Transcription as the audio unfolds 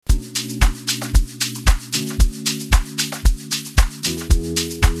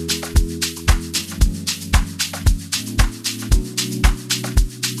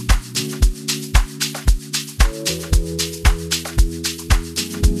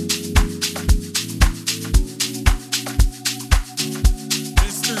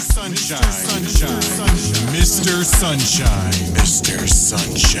Mr.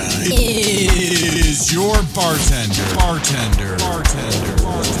 Sunshine is your bartender.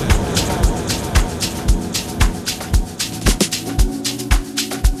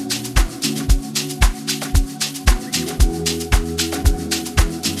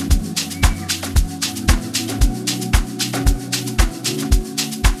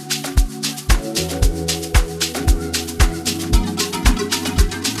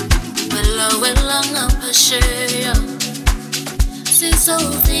 Ngapasheya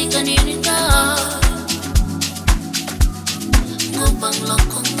sizofika nini na ngoba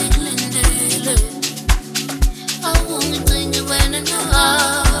ngilokho ngilindele awungigcine wena na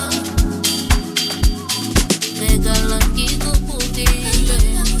begala ngikubukile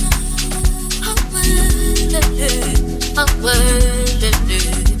awele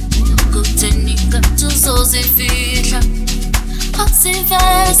kutheni ngatuzozifihla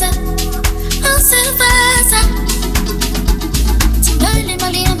asiveza Timali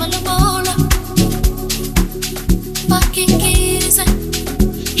mali ya malamola Pakingiza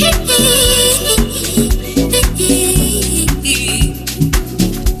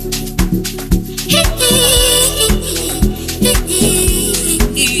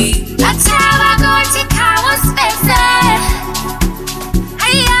That's how I go to Kawa's face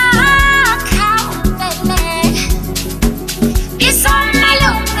It's on my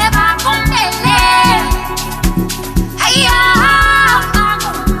look, never come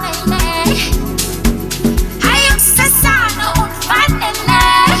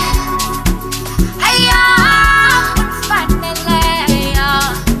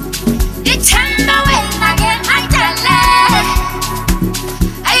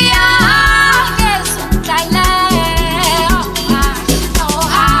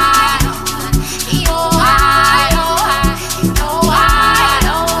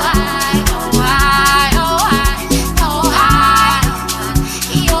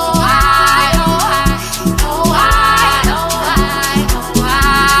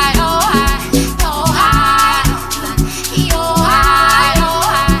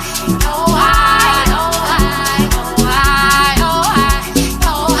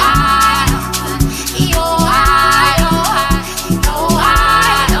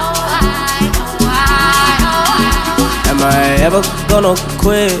Ever gonna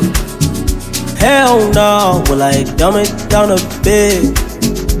quit? Hell no. Will I dumb it down a bit?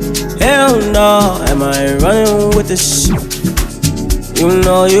 Hell no. Am I running with this shit? You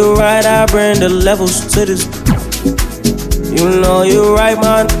know you right, I bring the levels to this. You know you right,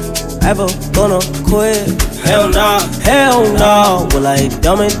 man. Ever gonna quit? Hell no. Hell no. Will I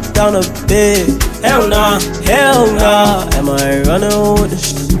dumb it down a bit? Hell no. Hell no. Am I running with this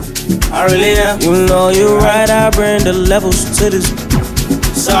shit? I really am. You know you right, I bring the levels to this.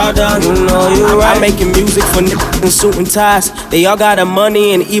 It's all done. You know you right. I'm making music for niggas in suit and ties. They all got a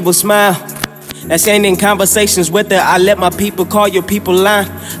money and evil smile. That's ending conversations with her. I let my people call your people line.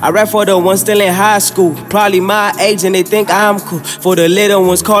 I rap for the ones still in high school, probably my age, and they think I'm cool. For the little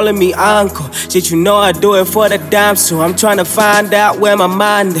ones calling me uncle. Shit, you know I do it for the dimes too. I'm trying to find out where my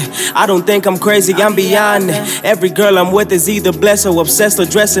mind is. I don't think I'm crazy, I'm beyond it. Every girl I'm with is either blessed or obsessed or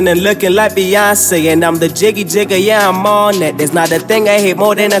dressing and looking like Beyonce. And I'm the jiggy jigger, yeah, I'm on that. There's not a thing I hate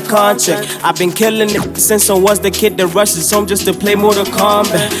more than a contract. I've been killing it since I was the kid that rushes home just to play Mortal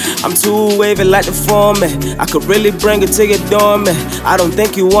Kombat. I'm too wavy like the format. I could really bring it to your dormant. I don't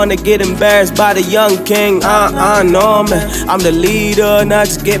think you wanna get embarrassed by the young king. No man. I'm the leader, now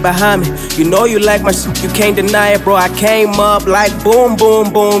just get behind me. You know you like my shit, you can't deny it, bro. I came up like boom,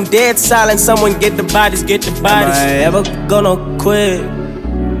 boom, boom. Dead silent, someone get the bodies, get the bodies. Am I ever gonna quit?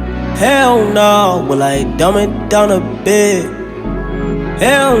 Hell no. Will I dumb it down a bit?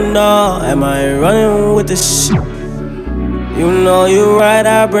 Hell no. Am I running with this shit? You know you right,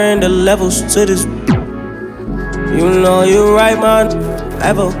 I bring the levels to this. You know you right, man.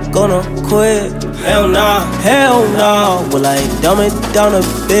 Ever gonna quit? Hell nah, hell nah. Will I dumb it down a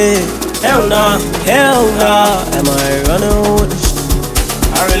bit? Hell nah, hell nah. Am I running with this?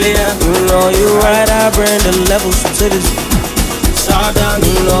 I really am. You know you right, I bring the levels to this. It's all done.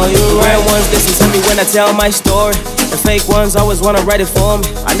 You know you right. Real ones listen to me when I tell my story. The fake ones always wanna write it for me.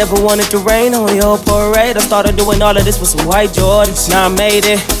 I never wanted to rain on your parade. I started doing all of this with some white Jordans. Now I made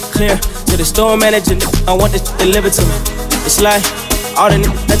it clear to the store manager, I want this delivered to me. It's like all the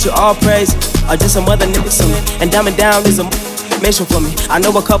niggas that you all praise are just some other niggas to me. And dumbing down is a affirmation for me. I know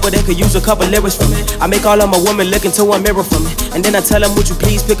a couple that could use a couple lyrics from me. I make all of my women look into a mirror for me, and then I tell them, would you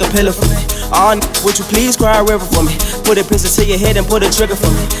please pick a pillow for me? Oh, would you please cry a river for me? Put a pistol to your head and put a trigger for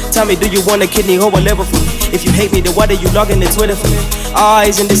me. Tell me, do you want a kidney or a liver for me? If you hate me, then why do you log into Twitter for me? Oh,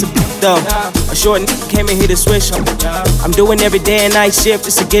 isn't this a though? A short came in here to switch up. I'm doing every day and night shift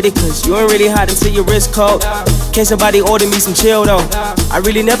just to get it, cause you ain't really hot until your wrist cold. Can somebody order me some chill though? I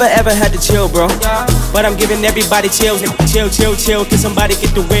really never ever had to chill, bro. But I'm giving everybody chills. Chill, chill, chill. Can somebody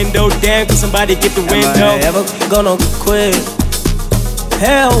get the window down? Can somebody get the window? Am I ever gonna quit?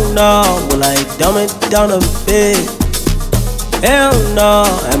 Hell no. Will I dumb it down a bit? Hell no.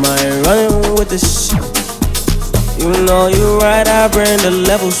 Am I running with the shit? You know you right, I bring the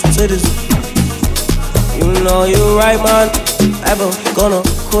levels to this. You know you right, man. Ever gonna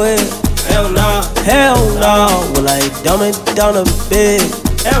quit? Hell no, hell no. Will I dumb it down a bit?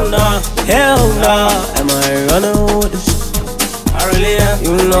 Hell no, hell no. Am I running with this? I really am.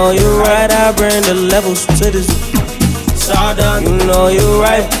 You know you right, I bring the levels to this. It's all done. You know you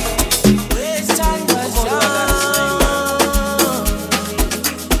right.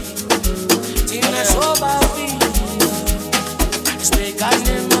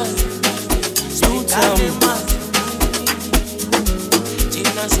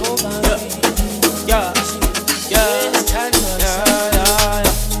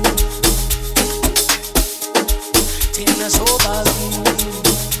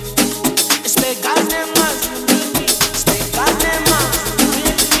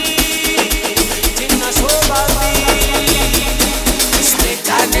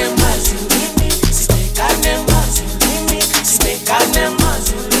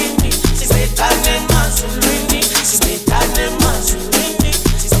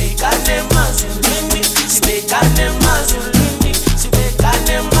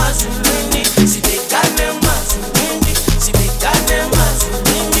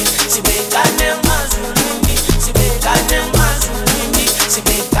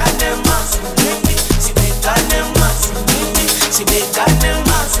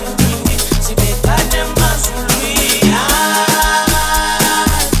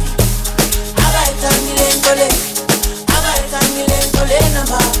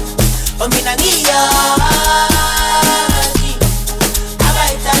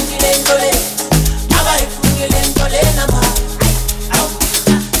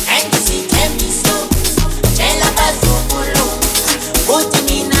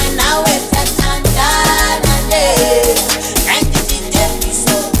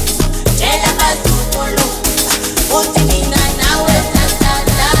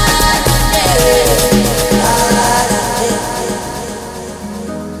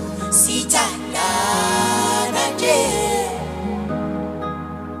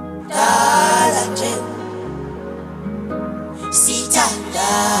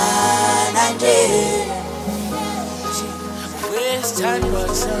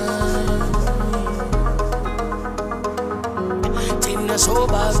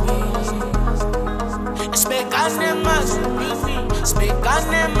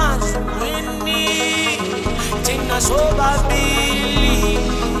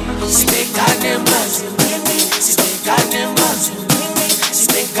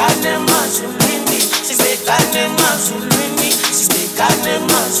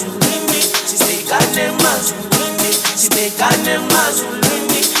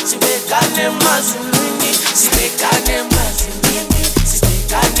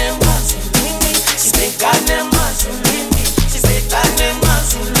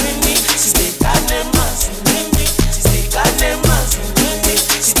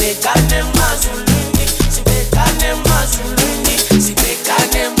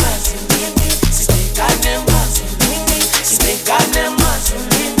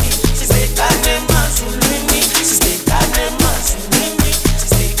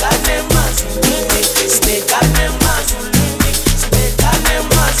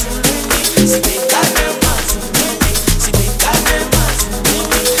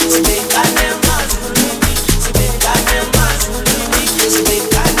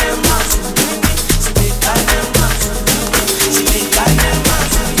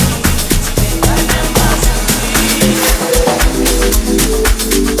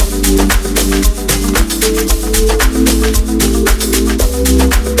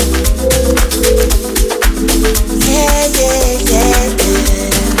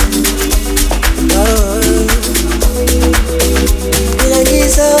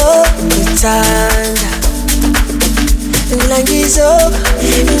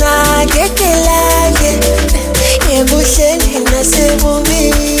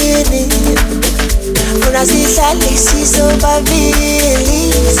 Funa sihlale sihlale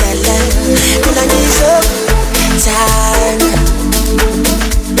sizobabili zalana mina ngizothanda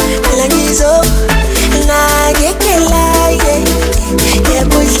mina ngizonakekela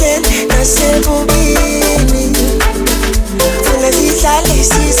ebuhleni nasebubini funa sihlale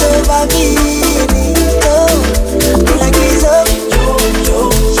sizobabili mina ngizo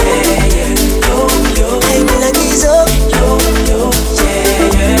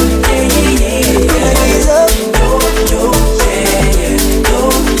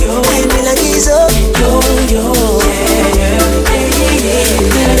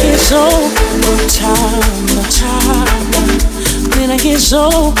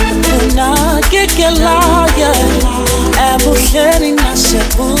So na kekelaya ebuhleni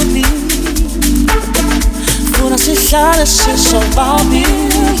nasebubi funa sihlale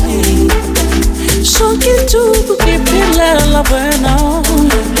sisobabili sokitu kiphilela wena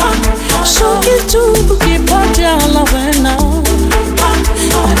sokitu kiphathela wena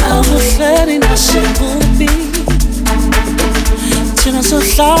ebuhleni nasebubi thina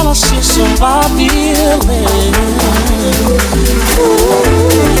sohlala sisobabili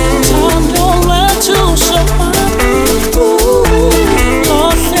time don't let you so happy.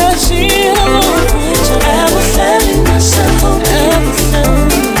 Lord, let's see everything, everything.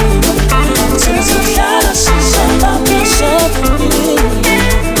 Since the shadows is about myself and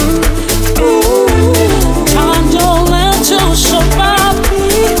time don't let you so happy.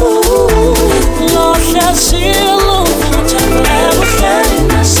 Lord, let's see everything,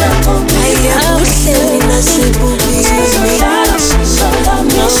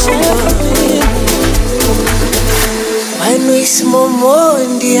 Wenu isimomo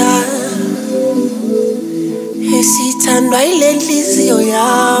ndia esithandwa ile nhliziyo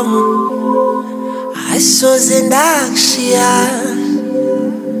yami asoze ndakushiya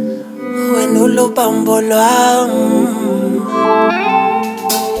wena ulobambo lwami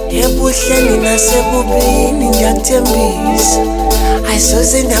ebuhleni nasebubini ngiyakuthembisa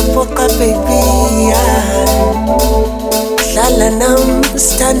asoze ndaphoqa baby hlala nami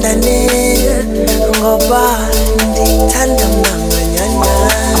sithandane ngoba ndithanda mnanganyana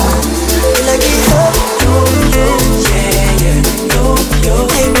mina ngizo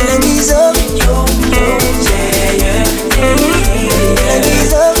hey mina ngizo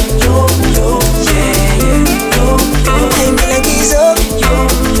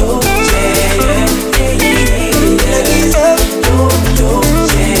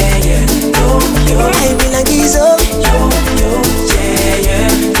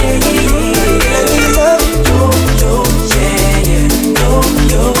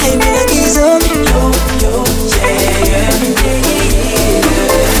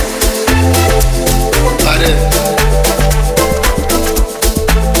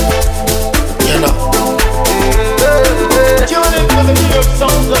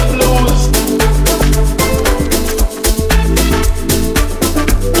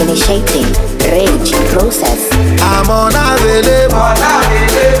Initiating rage process. I'm unavailable.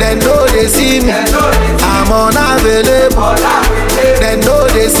 They know they see me. I'm unavailable. They know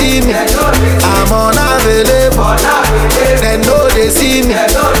they see me. I'm unavailable. They know they see me.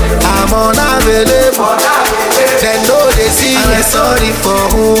 I'm unavailable. They know they see me. I'm sorry for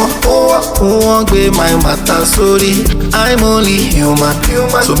who won't be my matter. Sorry, I'm only human.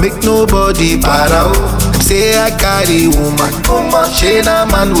 So make nobody para. Say I carry woman. She na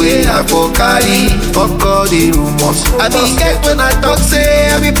man way I for carry. Fuck all the rumors. I be get when I talk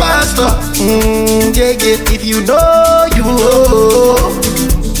say I be pastor. If you know you know.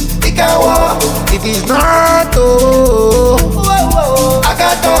 It can walk. If it's not I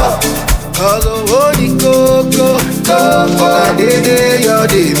got talk. Cause of holy go. I did your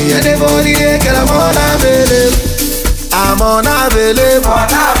day. Me and everybody get I'm unavailable. I'm unavailable.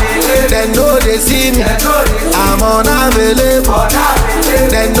 They know they see me. I'm unavailable.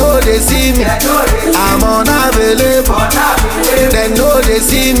 They know they see me. I'm unavailable. They know they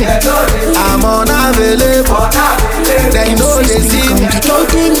see me. I'm unavailable. They know they see me.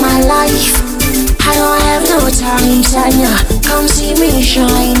 Complicating my life. I don't have no time, Tanya. Come see me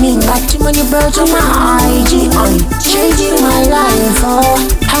shining. Got too many birds on my IG. I'm changing my life. Oh,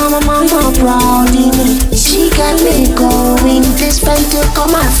 how my mama proud in me. She got me going. This friend took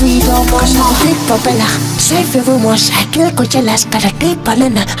on my freedom. Cause I'm a big propeller. Safe rumors. I kill Coachella's got a deep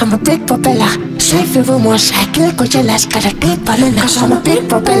banana. I'm a big propeller. Safe rumors. I kill Coachella's got a deep banana. Cause I'm a big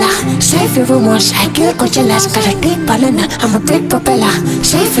propeller. Safe rumors. I kill Coachella's got a deep banana. I'm a big propeller.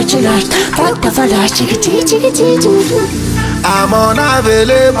 Safe rumors. Fuck the fellas. Chickity. I'm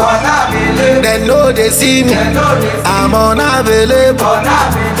unavailable. They know they see me. I'm unavailable.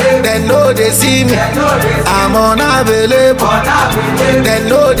 They know they see me. I'm unavailable. They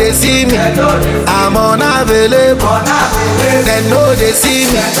know they see me. I'm unavailable. They know they see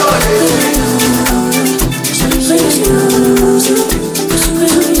me.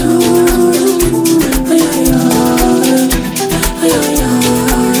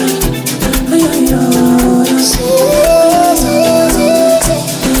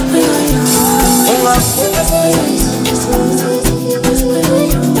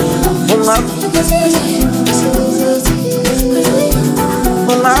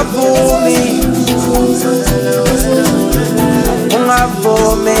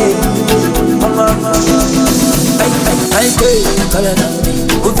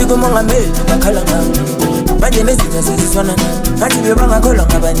 Ufiko monga me bakhala ngami manje nezitha seziswana ngathi bebangakholwa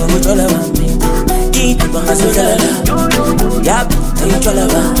ngabanye uthola bami ithi bangasodala yap ayithola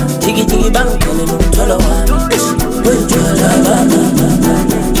ba jiki jiki bangene nokuthola wami uthola bami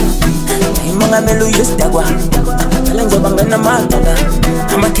monga melu yesdagwa phela ngizoba ngena malanga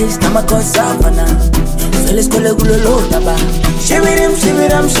amakhisi namakhosi afana vele sikole kulolo daba shibirim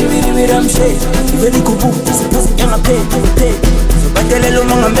shibiram shibiribiram she vele kubuka siphosi nyangaphephe Badelelo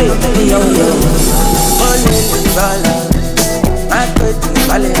mga me, yo yo. Ole bala, akweti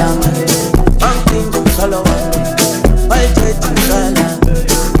bale yama. Banking solo wa, baiteti bala.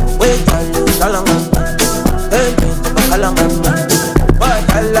 Wekalu salanga, bakalanga,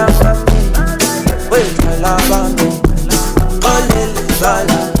 bakalanga, wekalaba. Ole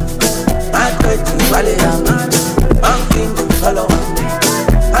bala, akweti bale yama. Banking solo wa,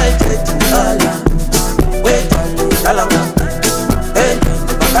 baiteti bala. Wekalu salanga.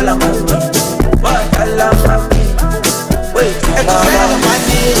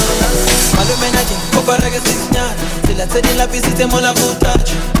 Sedi la pisite mola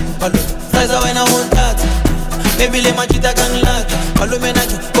kutachi Palu, fraiza wena untati Baby le majita kan lata Palu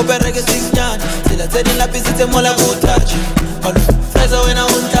menaki, koperege six nyan Sedi la pisite mola kutachi Palu, fraiza wena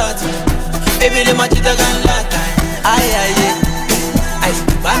untati Baby le majita kan lata Ay ay ay Ay,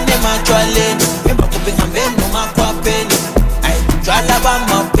 bande machwaleni Mimba kupi hambeno makwapeni Ay, chwala ba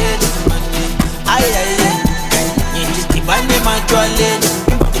mapeli Ay ay ay Nyinjiski bande machwaleni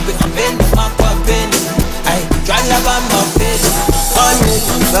Mimba kupi hambeno makwapeni Ay, chwala ba mapeli Ole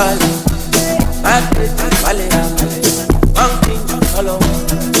bala, akweti bale yama. Banking solo wa,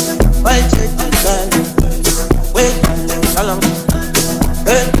 baiteti bala. Wekalu salanga,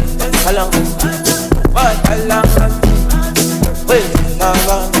 salanga, bakalanga,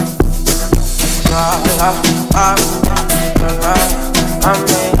 wekalaba. Shala, shala,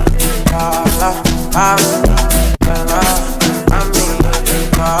 ame, shala, shala,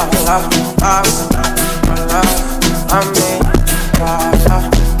 ame, shala, ame,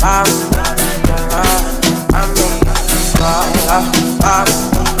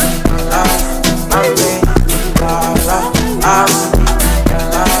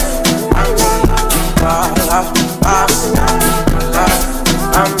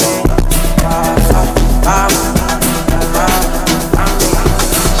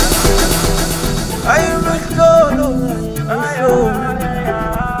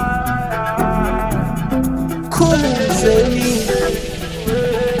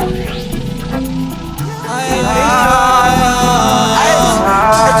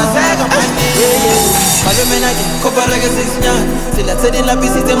 Koperege six nyan Sedi la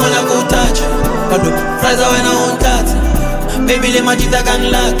pisite mola kutachi Palu, fraiza wena untati Baby le majita kan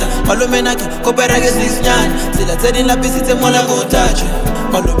lata Palu menaki, koperege six nyan Sedi la pisite mola kutachi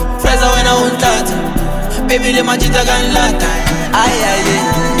Palu, fraiza wena untati Baby le majita kan lata Ay ay ay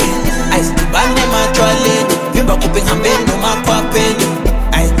Ay, bande machwaleni Vimba kupi hambeno makwapeni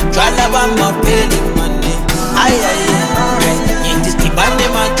Ay, chwala ba mapeli mani Ay ay ay Nyinjiski bande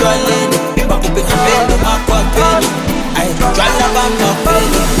machwaleni Vimba kupi hambeno makwapeni Ay, chwala ba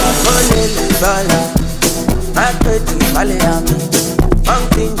mapeli Ole bala, akweti bale yama.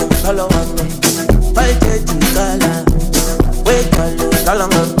 Banking solo wa, baiteti bala. Wekalu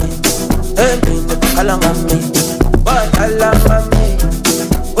salanga, bakalanga, bakalanga,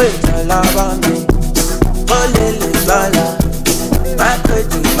 wekalaba. Ole bala,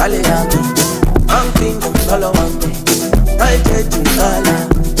 akweti bale yama. Banking solo wa, baiteti bala.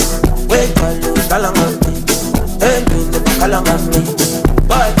 Wekalu salanga, bakalanga,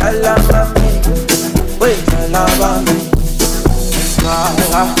 bakalanga, wekalaba.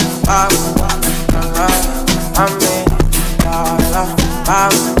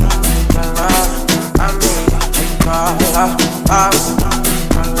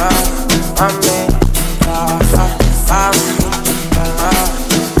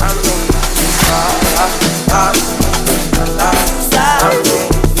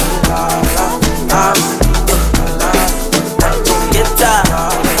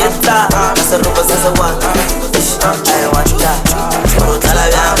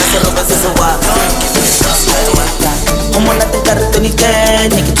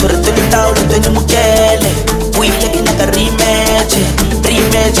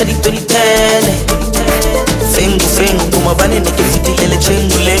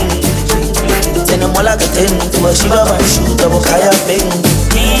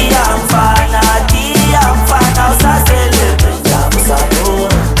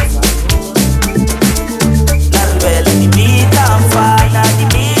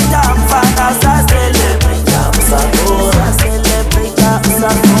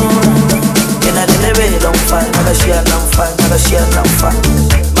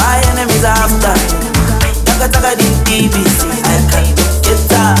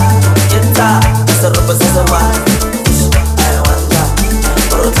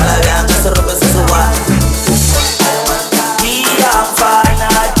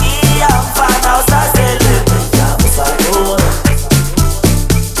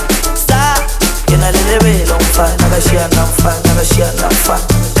 fun.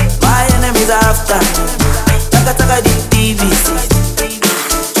 My enemies are after taka di TBC.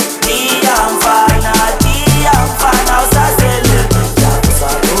 I'm fine, I'll celebrate.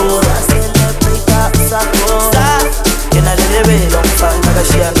 In a little bit of fun,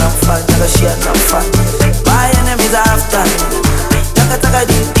 I'm fun. My enemies are after taka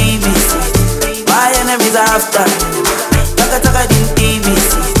di TBC. My enemies are after taka di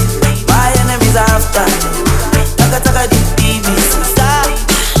TBC. My enemies are after taka di TBC.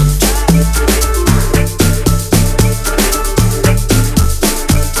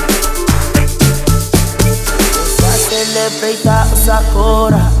 Celebrate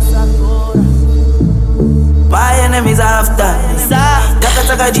Sakura. My enemies after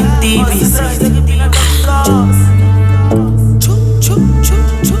taka di TBC.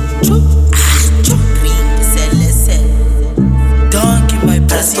 Donkey my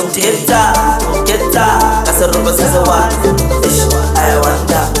president. Geta kasaroba sasawa. I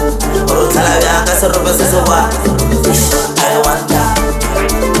wonder. Orotala kasaroba sasawa. I wonder.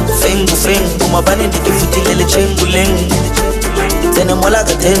 Fengu mabani ndikifutile chenguleng. Tene mola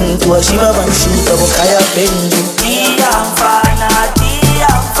gaten tuashiba banshuta bokaya bengu. I'm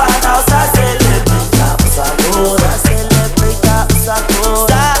fine, I'll celebrate.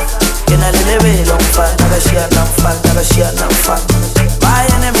 Sakura. Can I live it long fun? Naga fun. My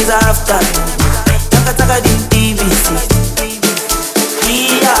enemies are after taka di TBC.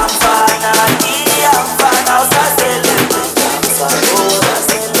 I'm fine, I'll celebrate.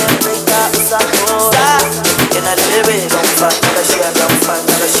 Sakura. Can I live it long fun? Naga fun.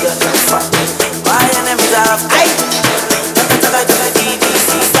 My enemies are after taka di TBC.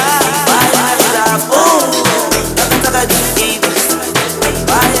 My enemies are after taka di TBC.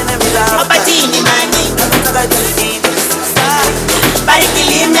 My enemies are after Opatini mani taka di TBC.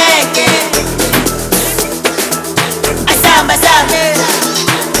 Barikilimeke Asamba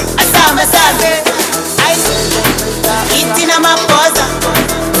sabe Ay Itina mapoza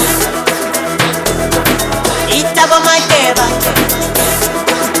Itabo makeba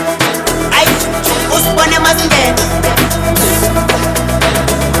Ay Uspone masngena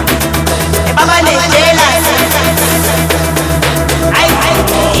Baba ne jealous Ay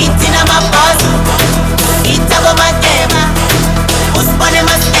Itina mapoza Itabo makeba Uspone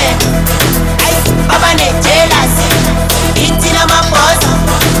masngena Ay Baba ne jealous Itina mapoza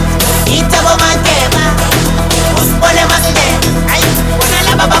Itabo makeba Uspone masngena Ay Wana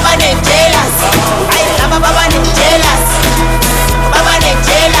laba baba ne jealous Ay laba baba ne jealous Baba ne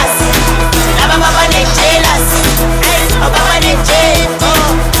jealous Laba baba ne jealous Ay baba ne jealous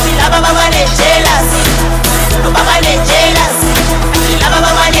Laba baba ne jealous Baba ne jealous Laba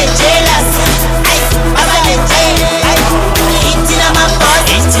baba ne jealous Ay baba ne jealous Ay Itina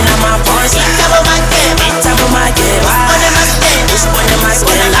mapoza Itabo makeba Uspone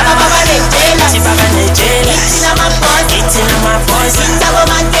masngena Laba baba ne jealous Itina mapoza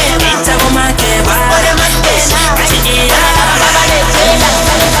Itabo makeba Uspone masngena Laba baba ne jealous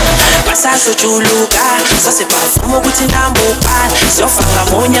Basazojuluka sasebavuma ukuthi ndambupani siyofaka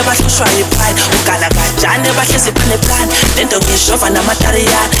munye bahlushwa yiphani ukala kanjani bahlezi paneplan lento ngishova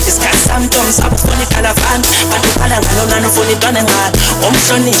namatariyani isikhathi sami tomsabo ufuna ikalavani bantu bala ngalo nani ufuna intwana engani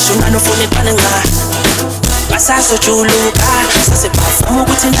omhlonishwa nani ufuna intwana engani basazojuluka sasebavuma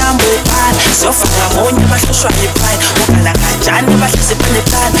ukuthi ndambupani siyofaka munye bahlushwa yiphani ukala kanjani bahlezi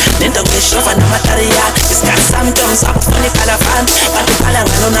paneplan lento ngishova namatariyani isikhathi sami tomsabo ufuna ikalavani bantu bala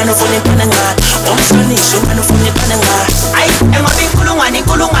ngalo nani ufuna intwana engani omhlonishwa nani ufuna intwana engani Ay, engobi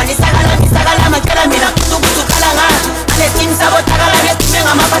inkulungwane sakala macela mina kutukutu kalanga Aletin sabo takala nesime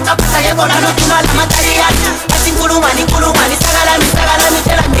ngamapatapata yekona notuma la matariyana Ati inkulungwane sakala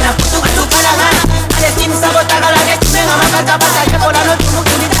macela mina kutukutu kalanga Aletin sabo takala nesime ngamapatapata yekona notuma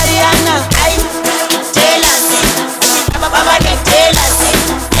kulitariyana Ay, jealousy Baba ne jealousy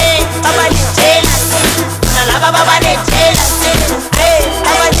Hey, baba ne jealousy Nalaba baba ne jealousy Hey,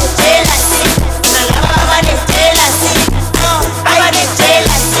 baba ne jealousy Nalaba baba ne jealousy Baba ne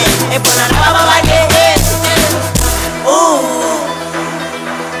jealousy Ebona laba baba ne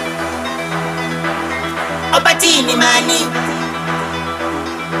Opatini mani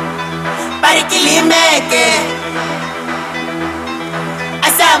Barikilimeke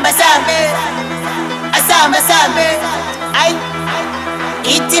Asamba Ay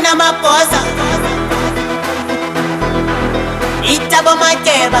Itina mapoza Itabo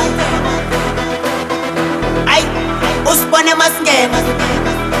makeba Ay Uspone masngena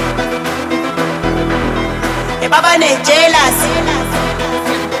Baba ne jealousy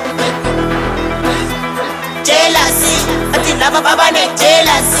Ati laba baba ne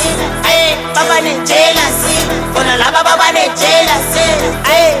jealousy Ay, baba ne jealousy. Bona laba baba ne jealousy.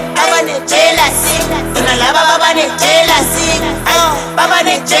 Ay, baba ne jealousy. Bona laba baba ne jealousy. Ay, baba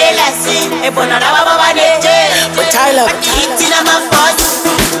ne jealousy. Bona laba baba ne jealousy. Tyler. Itina ma boss.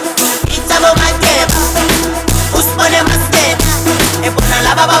 Itabo ma keba. Uspone ma step. Bona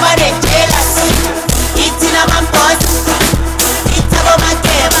laba baba ne jealousy. Itina ma boss. Itabo ma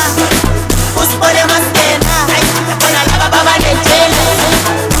keba. Uspone ma step. Bona laba baba ne jealousy.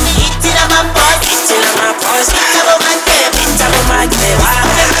 Itina ma boss. Itabo ma keba.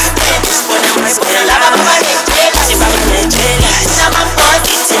 Uspone ma step. Bona laba baba ne jealousy. Itina ma boss.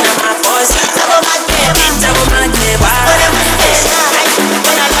 Itabo ma keba. Uspone ma step.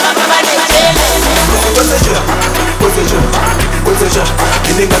 Bona laba baba ne jealousy.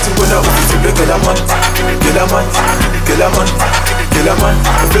 Iningathi ngibona uzithi ngela man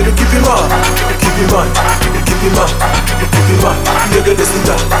vele keep him on yeke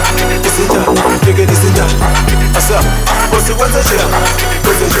lesinda asa bose kwenze nje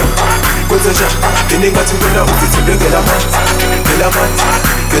iningathi ngibona uzithi ngela man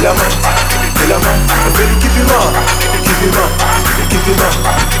vele keep him on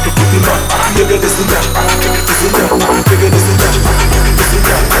yeke lesinda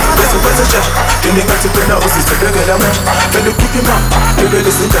iningathi ngibona uzithi ngela man vele keep him on yeke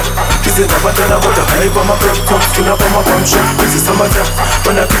lesinda ize nabatana kodwa hayi bama-platforms funa bama-bamshop izisamata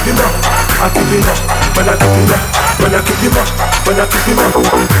bana keep him on bana keep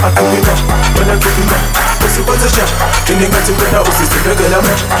him on usikwenzeja iningathi ngibona uzithi ngela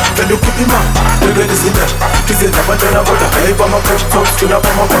man vele keep him on yeke lesinda ize nabatana kodwa hayi bama-platforms funa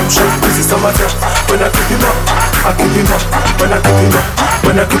bama-bamshop izisamata bana keep him on bana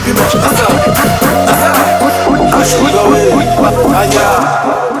keep him on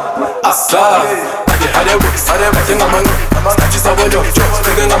asa hade works bathenga mango ngathi sabolo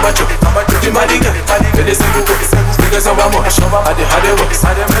sike ngamajo imalike vele sekubo sike sabamo hade works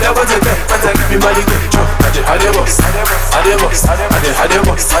vele kwenzeke imalike hade works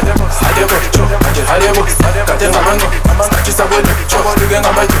bathenga mango ngathi sabolo sike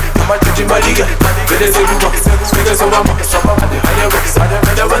ngamajo imalike vele sekubo sike sabamo hade works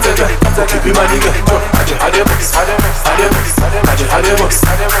vele kwenzeke imalike hade works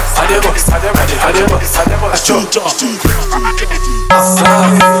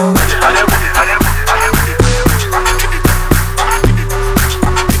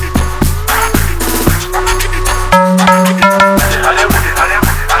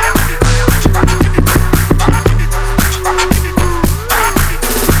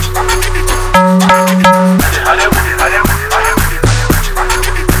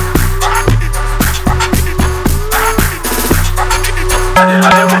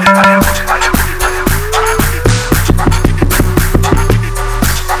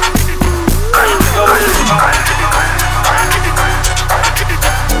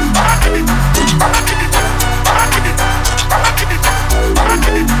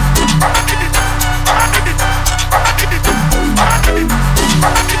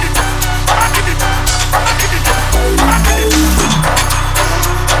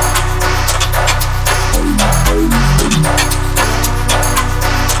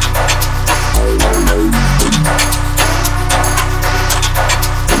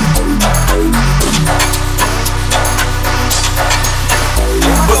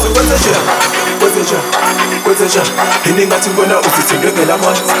iningathi ngibona uzithembe ngela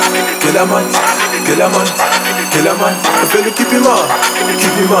man vele keep him on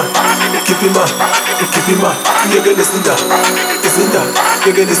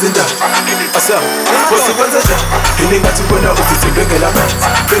yeke lesinda asa bose kwenzeja iningathi ngibona uzithembe ngela man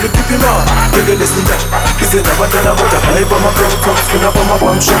vele keep him on yeke lesinda ize nabatana kodwa hayi bama-platforms funa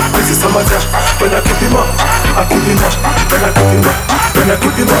bama-bamshop izisamata bana keep him on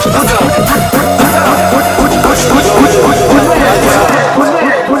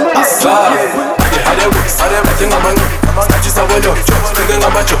bathenga mango ngathi sabolo sike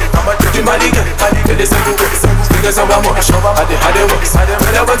ngamajo imalike vele sekubo sike sabamo hade works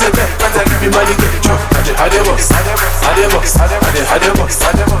vele kwenzeke imalike hade works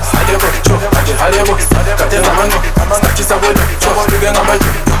bathenga mango ngathi sabolo sike ngamajo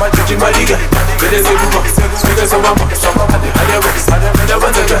imalike vele sekubo sike sabamo hade works vele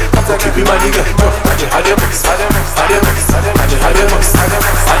kwenzeke imalike hade works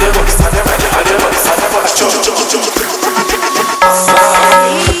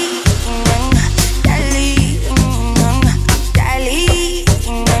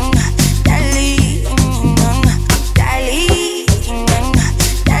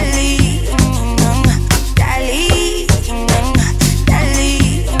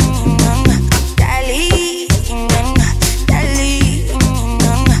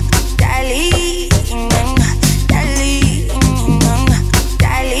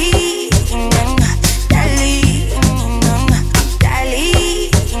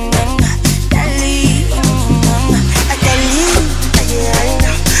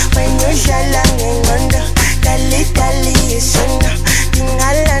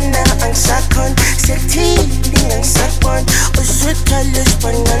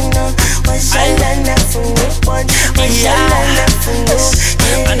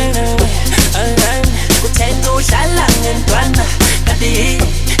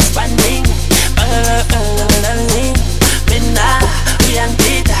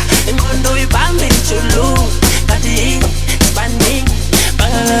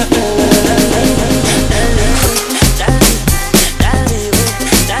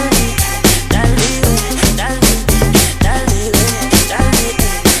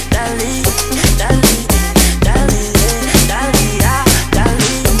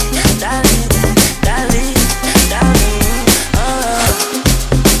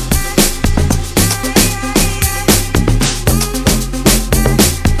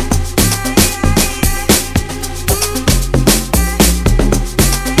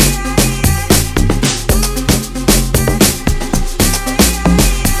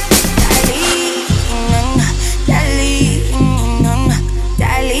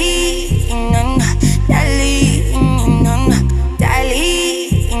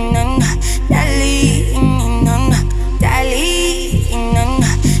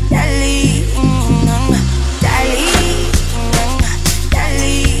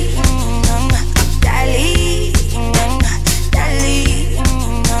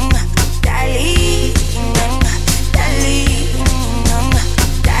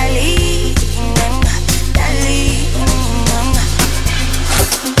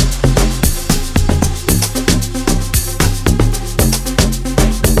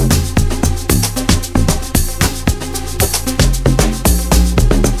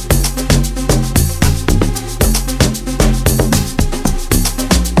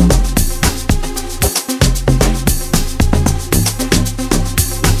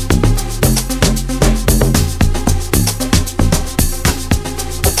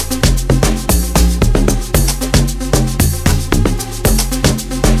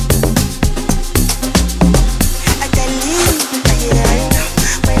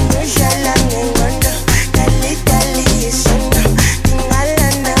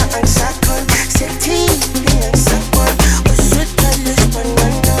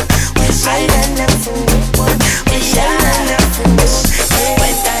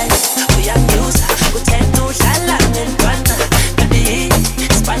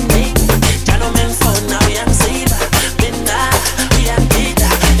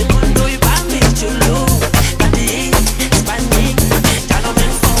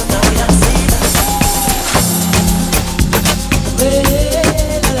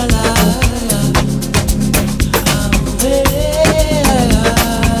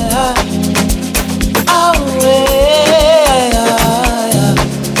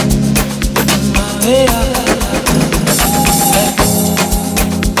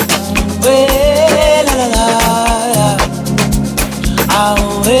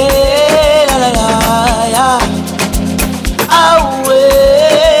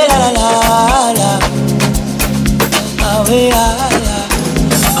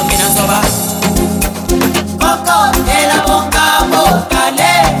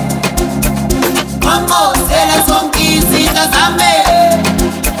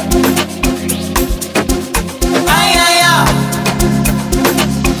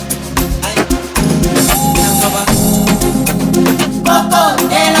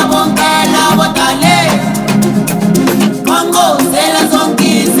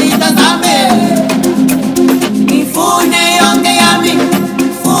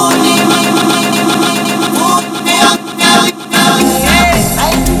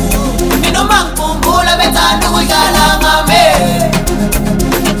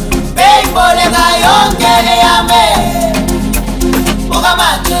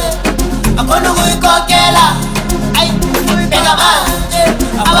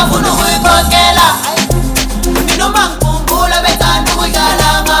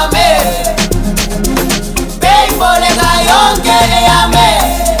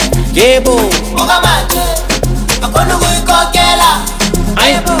Yebo Okamanje Akona ukuyikhokhela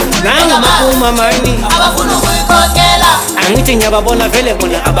Nanga maphuma mani Abafuna ukuyikhokhela Angithi ngiyababona vele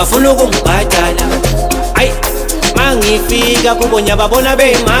bona abafuna ukungibhadala Ay mangifika kubo ngiyababona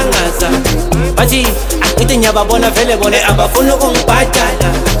beyimangaza Bathi angithi ngiyababona vele bona abafuna ukungibhadala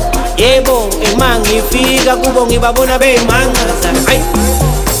Yebo mangifika kubo ngibabona beyimangaza Ay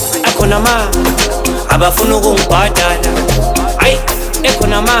akhona ma abafuna ukungibhadala Ay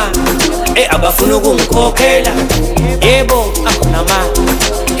ekhona ma abafuna ukungikhokhela Yebo akhona ma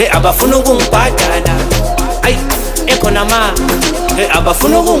abafuna ukungibhadala Ay ekhona ma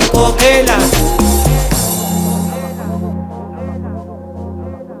abafuna ukungikhokhela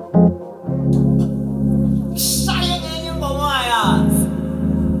Shaye ngenye ingoma yazi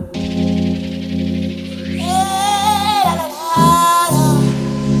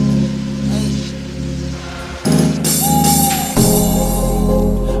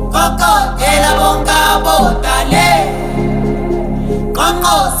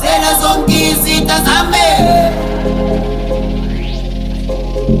izitha zami.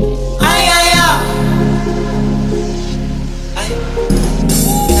 Ay ay ay.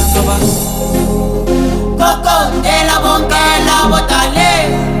 Coco de la bonkela botale.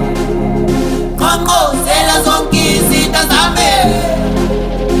 Congo zela zonke izitha zami.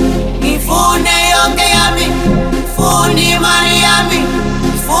 Ngifune yonke yami, ngifune imali yami,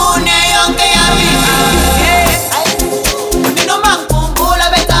 ngifune yonke yami. Mina uma ngikhumbula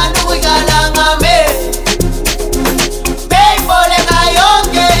bethanda ukuyikala ngami. Beyiboleka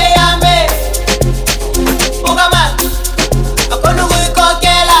yonke eyami. Buka manje, akhona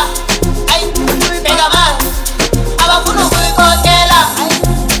ukuyikhokhela. Ayi, bheka manje, abafuna ukuyikhokhela.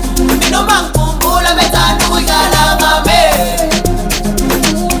 Mina uma ngikhumbula bethanda ukuyikala ngami.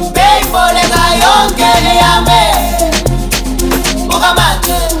 Beyiboleka yonke eyami. Buka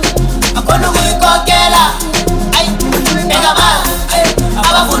manje, akhona ukuyikhokhela. Ayi, bheka manje,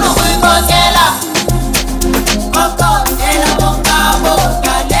 abafuna ukuyikhokhela. Coco ela bonga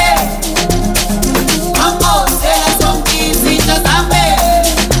botale. Congo ela zonke izitha zami.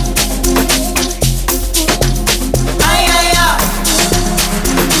 Ay ay ay.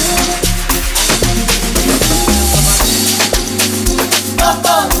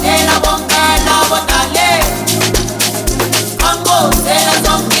 Coco ela bonga botale. Congo ela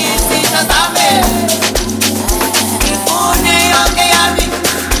zonke izitha zami. Ngifune yonke yami,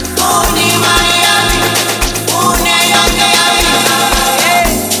 ngifune imali yami, ngifune yonke yami.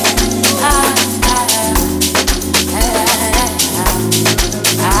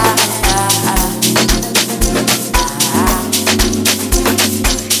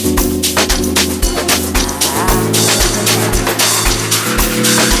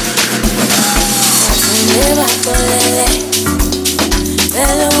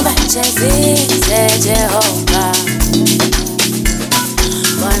 Jehovah,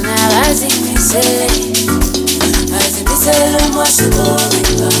 Bwana azimisele umoshi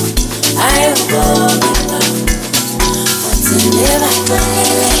ubomba, ayi ubomba, wathindela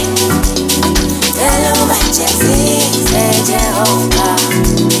kwelele, tela ubajezise Jehovah,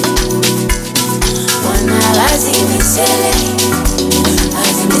 Bwana azimisele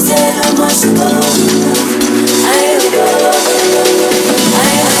umoshi ubomba, ayi ubomba,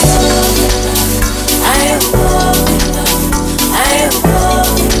 ayi ubomba.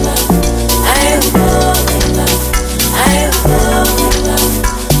 I am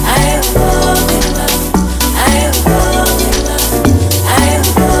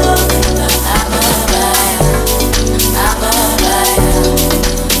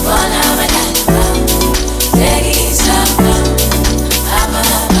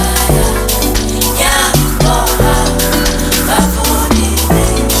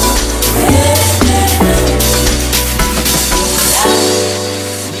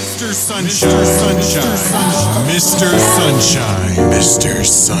Mr. Sunshine. Mr.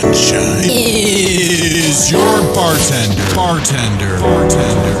 Sunshine is your bartender.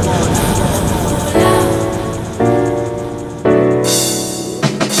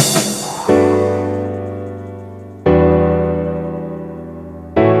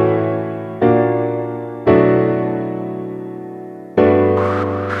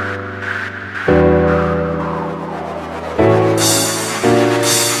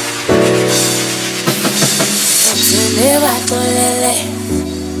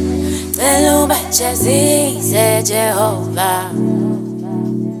 Zize Jehovah,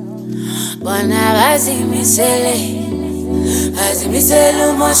 Bwana azimisele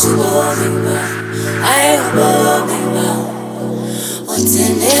umoshi ubomba, ayi ubomba,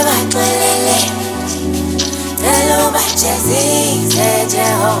 uthinde baxelele, tela ubajezise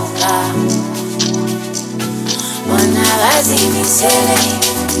Jehovah, Bwana azimisele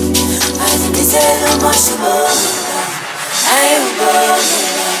umoshi ubomba, ayi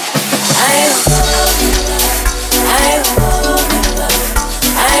ubomba.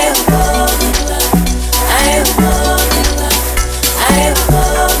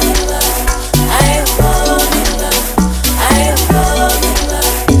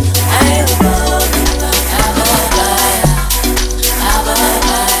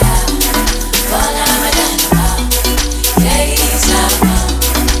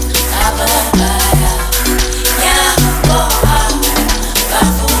 I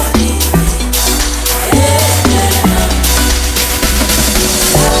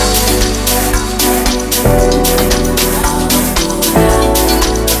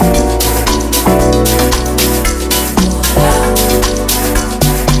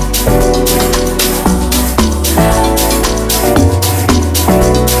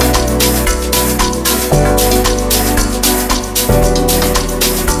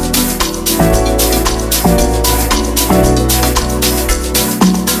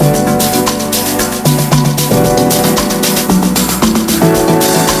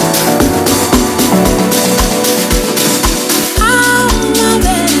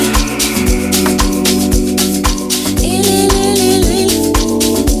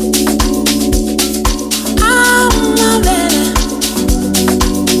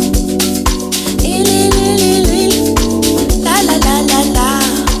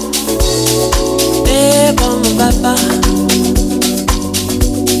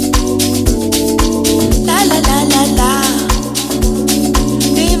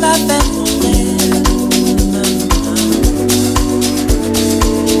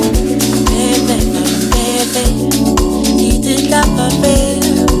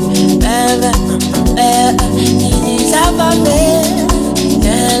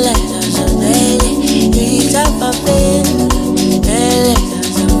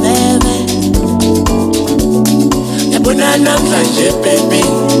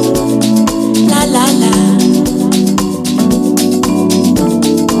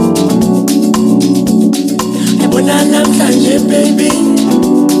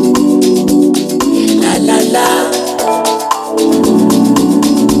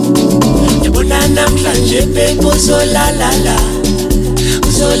namhlanje babe uzolalala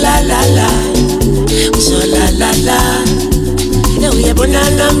uzolalala uzolalala uyabona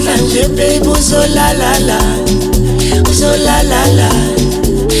namhlanje babe uzolalala uzolalala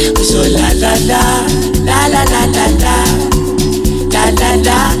uzolalala la la la la la la la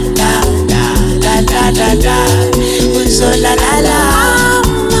la la la la la la la uzolalala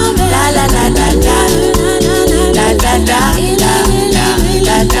la la la la la la la la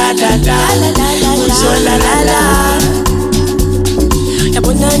la la la uzolalala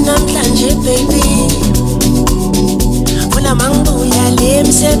yabona namhlanje baby funa mangibuya le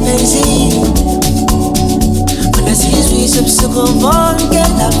msebenzini funa sizwise ubusuku bonke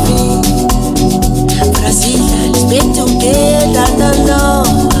la vie funa sidlale sibe together no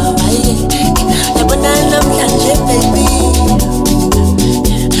yabona namhlanje baby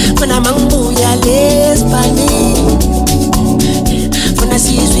funa mangibuya le Spanish funa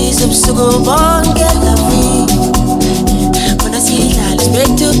sizwise ubusuku bonke la vie funa sidlale sibe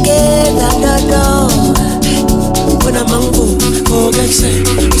together no Funa mangu, Mogaksen,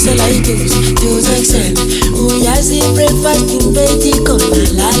 Usalaitus, Duzaksen, Uyazi breakfast in Betty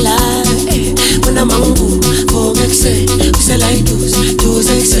Kona la Funa mangu, Mogaksen, Usalaitus,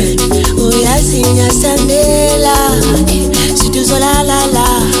 Duzaksen, Uyazi Nyasandela, Situzo la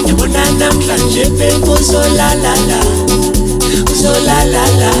Yabona namhlanje pepo so la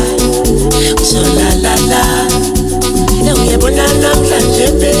Uzolalala, uzolalala Yabona namhlanje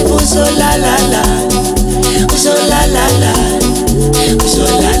pepo so la Uzolalala,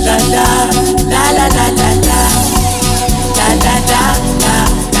 uzolalala, la la la la la, la la la la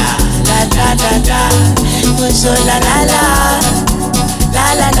la la la la la, uzolalala, la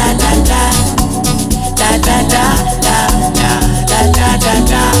la la la la, la la la la la la la la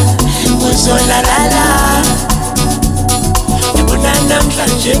la, uzolalala. Yabona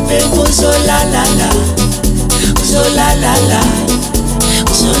namhlanje babe uzolalala, uzolalala,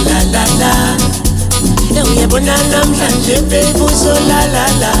 uzolalala. Uyabona namhlanje babe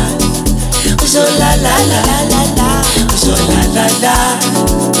uzolalala uzolalala uzolalala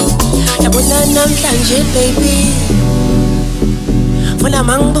yabona namhlanje baby funa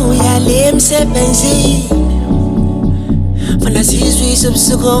mangibuya le msebenzini funa sizwise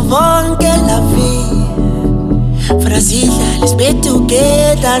ubusuku bonke la vie funa sidlale sibe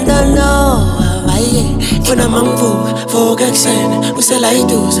together no Funa mangivuka ekuseni usela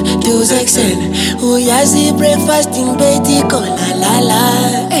iduze ekuseni uyazi breakfast in Betty Kona la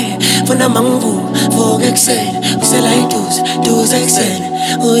Funa mangivuka ekuseni usela iduze ekuseni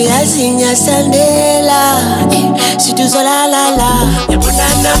uyazi Nyasandela Situzo la yabona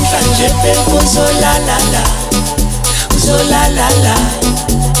namhlanje babe uzolalala uzolalala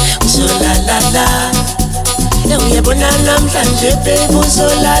uzolalala uyabona namhlanje babe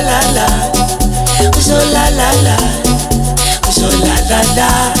uzolalala Uzolalala, uzolalala,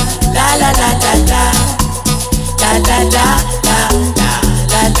 la la la la la, la la la la la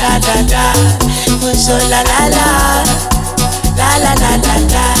la la la la, uzolalala, la la la la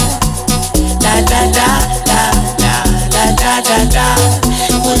la, la la la la la la la la la,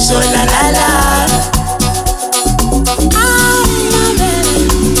 uzolalala.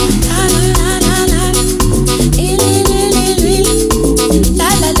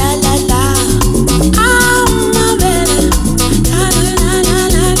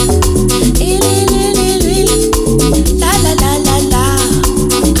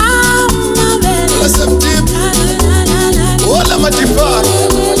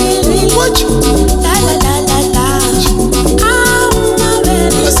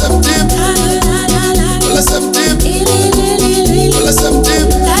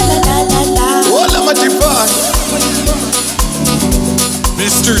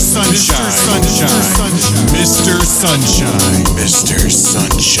 Mr.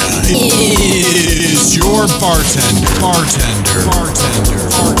 Sunshine is your bartender.